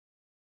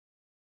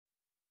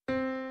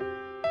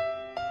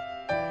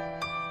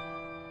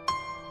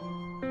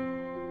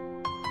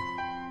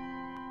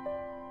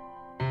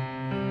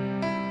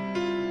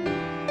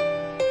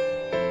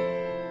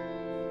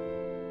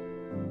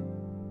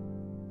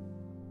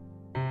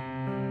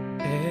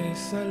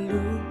As I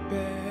look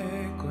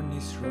back on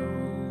this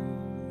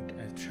road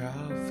I've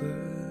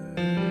traveled,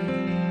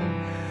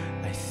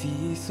 I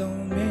see so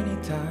many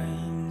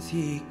times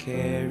He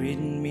carried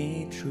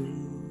me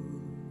through.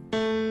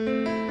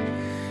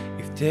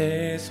 If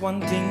there's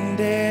one thing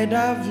that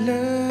I've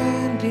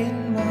learned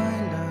in my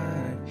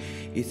life,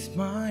 it's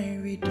my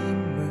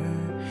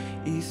Redeemer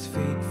is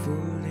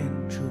faithful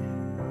and true.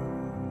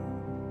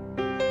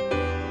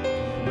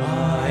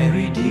 My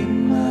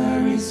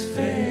Redeemer is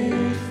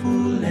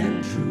faithful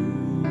and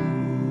true.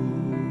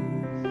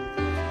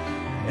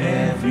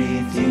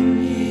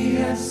 Everything He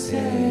has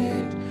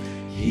said,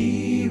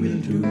 He will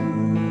do.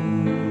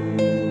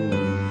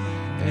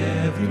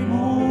 Every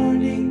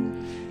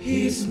morning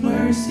His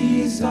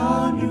mercies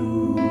are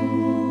new.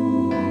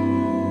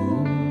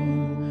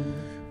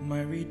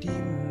 My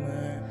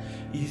Redeemer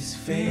is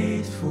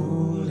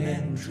faithful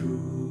and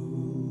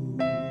true.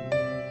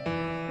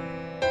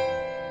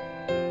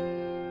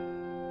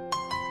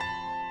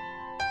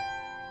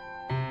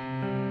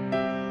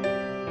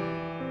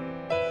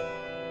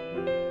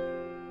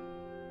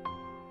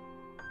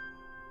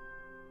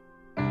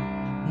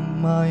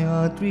 My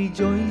heart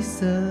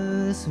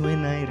rejoices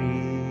when I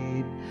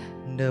read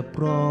the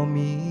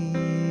promise.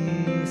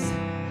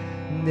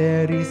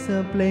 There is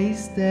a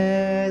place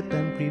that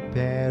I'm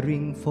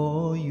preparing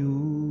for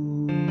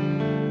you.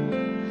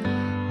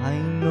 I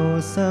know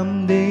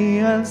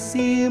someday I'll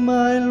see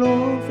my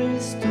Lord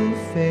face to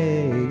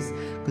face,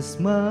 'cause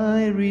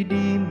my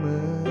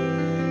Redeemer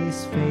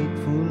is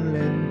faithful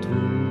and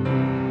true.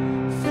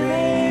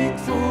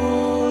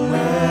 Faithful My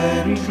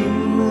and true.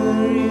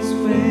 Redeemer is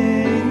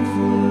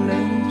faithful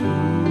and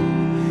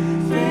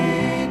true.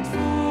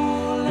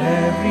 Faithful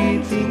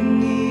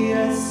Everything He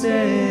has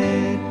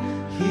said,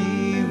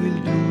 He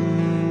will do.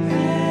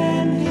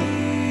 and He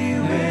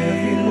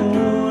Every will do.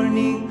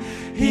 morning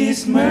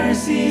His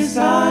mercies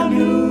are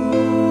new.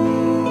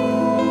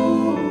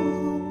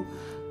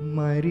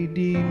 my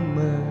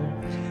Redeemer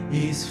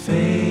Is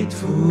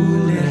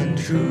faithful and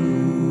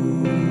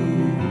true.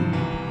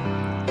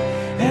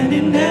 And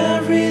in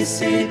every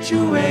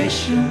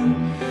situation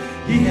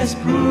He has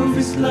proved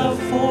His love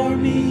for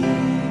me.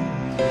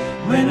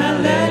 When I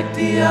lack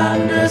the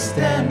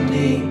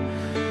understanding,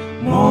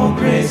 more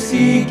grace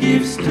He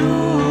gives to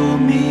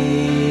me.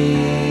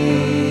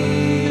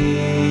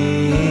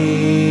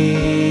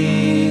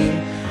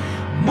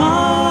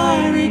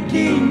 My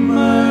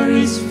Redeemer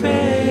is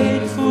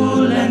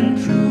faithful and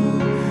true.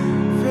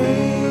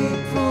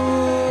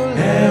 Faithful.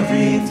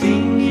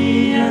 Everything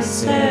He has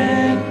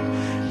said,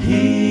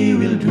 He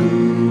will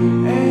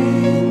do.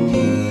 And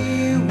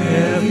He will.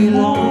 Every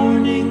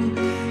morning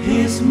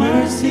His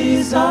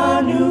mercies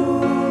are new.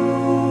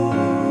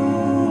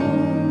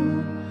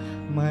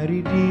 my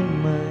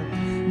Redeemer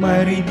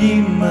My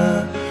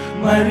Redeemer,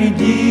 my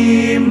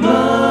Redeemer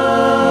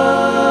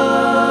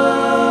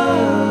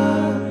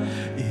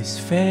is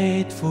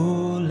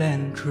faithful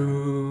and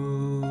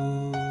true.